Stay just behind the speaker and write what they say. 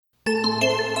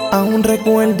Aún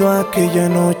recuerdo aquella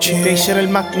noche Jeyzel El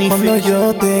Magnific, cuando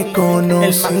yo te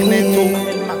conocí.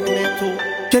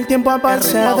 Que el tiempo ha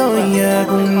pasado y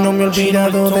aún no me he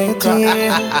olvidado de ti.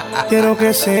 Quiero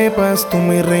que sepas tú,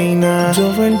 mi reina,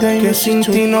 que sin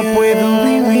ti no puedo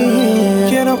vivir.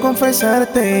 Quiero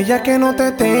confesarte ya que no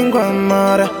te tengo a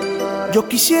amar. Yo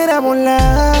quisiera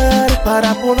volar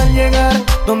para poder llegar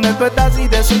donde tú estás y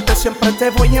decirte siempre te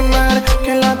voy a amar.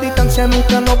 Que en la distancia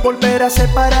nunca nos volverá a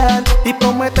separar y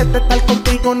prométete estar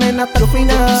contigo, nena, hasta el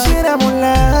final. Yo quisiera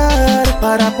volar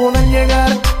para poder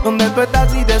llegar donde tú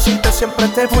estás y decirte siempre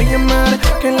te voy a amar.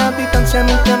 Que en la distancia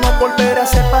nunca nos volverá a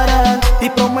separar y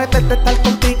prométete estar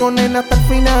contigo, nena, hasta el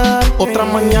final. Otra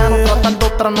mañana, otra tarde,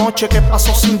 otra noche que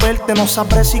paso sin verte. No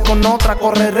sabré si con otra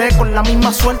correré con la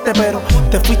misma suerte, pero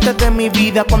te fuiste de mi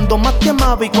vida cuando más te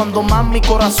amaba y cuando más mi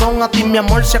corazón a ti, mi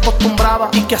amor, se acostumbraba.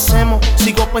 ¿Y qué hacemos?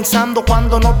 Sigo pensando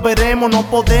cuando nos veremos. No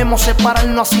podemos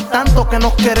separarnos así tanto que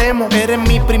nos queremos. Eres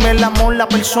mi primer amor, la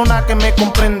persona que me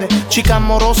comprende. Chica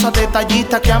amorosa,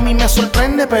 detallista que a mí me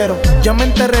sorprende. Pero ya me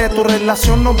enteré, tu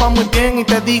relación no va muy bien. Y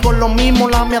te digo lo mismo,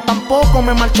 la mía tampoco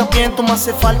me marcha bien. Tú me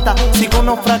hace falta, sigo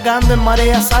naufragando en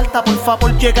mareas altas. Por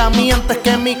favor llega a mí antes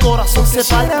que mi corazón se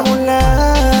parta. Quisiera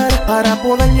volar para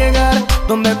poder llegar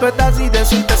donde tú estás y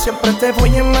decirte siempre te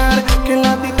voy a amar. Que en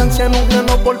la distancia nunca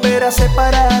nos volverá a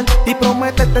separar y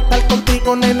prométete estar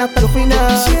contigo, nena, hasta el final.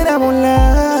 Yo quisiera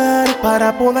volar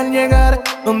para poder llegar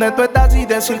donde tú estás y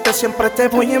decirte siempre te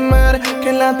voy a amar. Que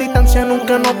en la distancia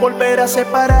nunca nos volverá a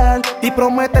separar y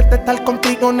prométete estar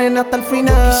contigo, nena, hasta el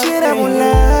final. Yo quisiera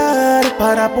volar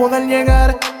para poder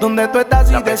llegar donde tú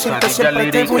estás y decirte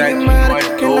siempre te voy a amar.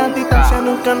 Que en la distancia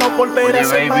nunca nos volverá a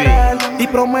separar y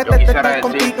prométete estar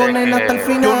contigo, nena, hasta el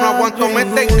final. Yo no aguanto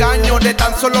este engaño, de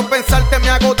tan solo pensarte me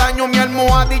hago daño. Mi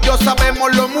almohada y yo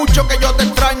sabemos lo mucho que yo te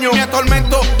extraño. Me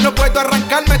atormento, no puedo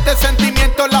arrancarme este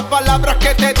sentimiento. Las palabras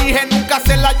que te dije nunca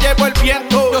se las llevo el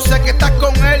viento. Yo sé que estás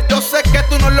con él, yo sé que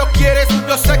tú no lo quieres.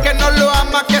 Yo sé que no lo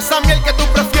amas, que esa miel que tú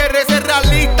prefieres. Ser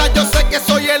realista, yo sé que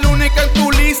soy el único en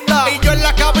tu lista. Y yo en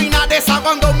la cabina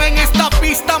desahogándome en esta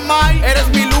pista, Mai. Eres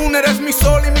mi luna, eres mi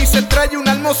sol y mis estrellas.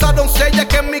 Una hermosa doncella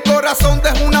que en mi corazón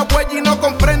dejó una huella y no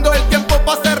comprendo. El tiempo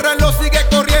pasa, el reloj sigue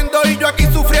corriendo y yo aquí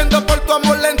sufriendo por tu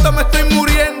amor lento me estoy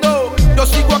muriendo. Yo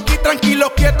sigo aquí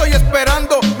tranquilo, quieto y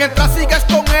esperando. Mientras sigues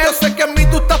con él, yo sé que en mí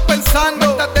tú estás pensando.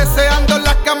 Me estás deseando en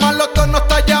la cama, los dos no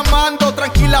estás llamando.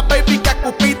 Tranquila, baby, que a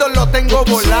Cupido lo tengo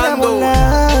volando.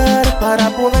 Volar para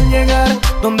poder llegar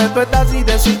donde tú estás y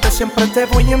decirte siempre te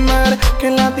voy a amar. Que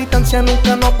en la distancia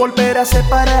nunca nos volverá a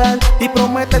separar y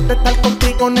prométete estar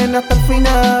contigo, nena, hasta el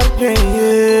final.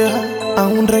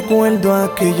 Aún recuerdo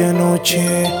aquella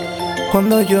noche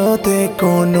cuando yo te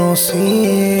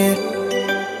conocí.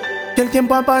 Que el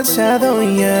tiempo ha pasado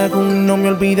y aún no me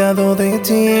he olvidado de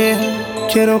ti.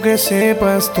 Quiero que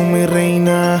sepas tú, mi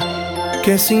reina,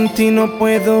 que sin ti no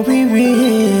puedo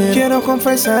vivir. Quiero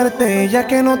confesarte ya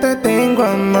que no te tengo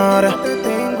a amar.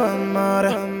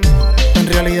 En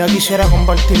realidad quisiera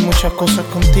compartir muchas cosas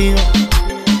contigo,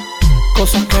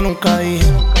 cosas que nunca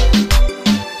dije,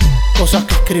 cosas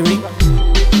que escribí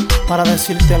para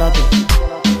decírtela a ti.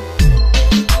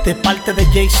 De parte de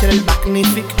Jeyzel El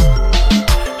Magnific,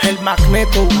 El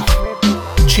Magneto,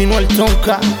 Chino El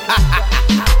Tonka,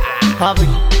 Papi,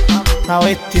 la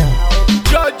bestia,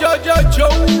 Yo.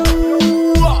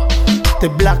 The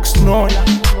Black Snow,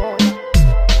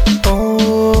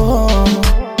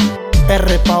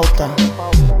 R Pauta,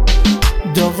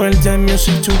 Double Time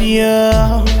Music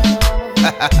Studio.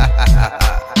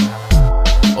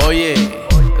 Oye,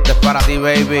 esto es para ti,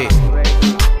 baby.